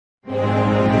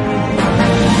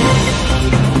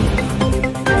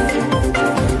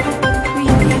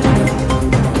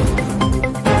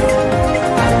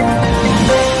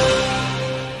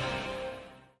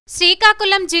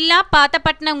శ్రీకాకుళం జిల్లా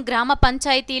పాతపట్నం గ్రామ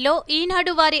పంచాయతీలో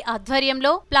ఈనాడు వారి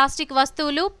ఆధ్వర్యంలో ప్లాస్టిక్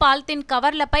వస్తువులు, పాలిథిన్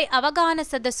కవర్లపై అవగాహన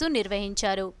సదస్సు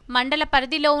నిర్వహించారు. మండల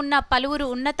పరిధిలో ఉన్న పలువురు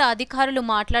ఉన్నత అధికారులు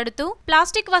మాట్లాడుతూ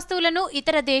ప్లాస్టిక్ వస్తువులను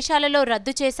ఇతర దేశాలలో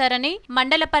రద్దు చేశారని,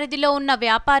 మండల పరిధిలో ఉన్న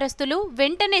వ్యాపారస్తులు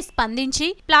వెంటనే స్పందించి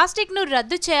ప్లాస్టిక్ ను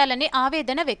రద్దు చేయాలని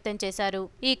ఆవేదన వ్యక్తం చేశారు.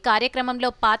 ఈ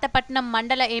కార్యక్రమంలో పాతపట్నం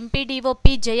మండల ఎంపీడీఓ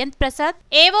పి జయంత్ ప్రసాద్,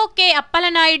 ఏవో K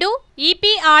Appalanaidu,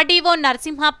 ఈపీఆర్డీఓ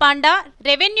నరసింహపాండా,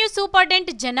 revenue superintendent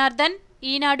Janardhan,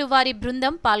 ఈనాడు వారి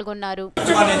బృందం పాల్గొన్నారు.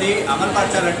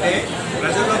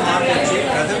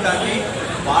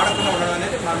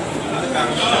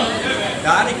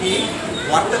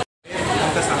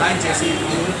 సహాయం చేసి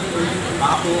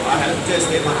మాకు ఆ హెల్ప్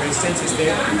చేస్తే, మాకు రెసిస్టెన్స్ ఇస్తే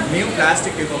మేము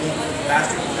ప్లాస్టిక్ ఇవ్వము,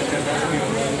 ప్లాస్టిక్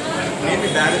మేము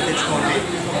బ్యాగులు తెచ్చుకోండి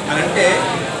అని అంటే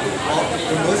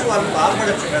కొన్ని రోజు వాళ్ళు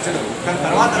బాధపడచ్చు ప్రజలు. కానీ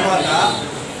తర్వాత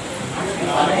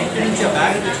ఇంటి నుంచి ఆ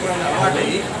బ్యాగులు తెచ్చుకోవడానికి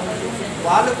అలవాటయ్యి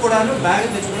వాళ్ళు కూడా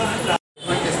బ్యాగులు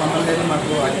తెచ్చుకోవడానికి సంబంధం లేదు.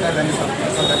 మాకు అధికారులని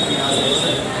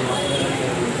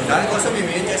దానికోసం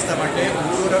మేము ఏం చేస్తామంటే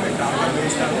ఊరూరా మేము ట్రాన్స్ఫర్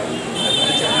చేస్తాము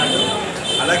చెప్పినట్టు.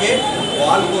 అలాగే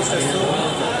వాల్ పోస్టర్స్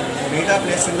మిగతా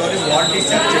ప్లేసుల్లోని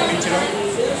వాలంటీర్స్ చెప్పించడం,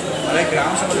 అలాగే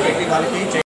గ్రామ సభలు పెట్టి వాళ్ళకి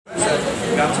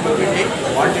గ్రామ సభలు పెట్టి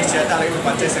వాలంటీర్స్ చేత, అలాగే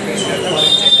పంచాయతీ సెక్రటరీ చేత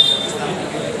వాళ్ళకి చేస్తాము.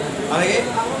 అలాగే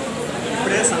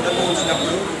ఇప్పుడే సందర్భం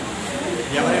వచ్చినప్పుడు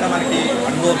ఎవరైనా మనకి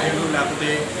అనుభవజ్ఞులు లేకపోతే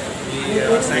ఈ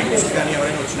సైంటిస్ట్ కానీ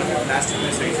ఎవరైనా వచ్చినప్పుడు ప్లాస్టిక్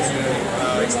సైంటిస్ట్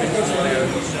ఎక్స్పెరిమెంట్స్ ఎవరైనా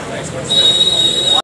వచ్చినప్పుడు ఎక్స్పర్ట్స్ కానీ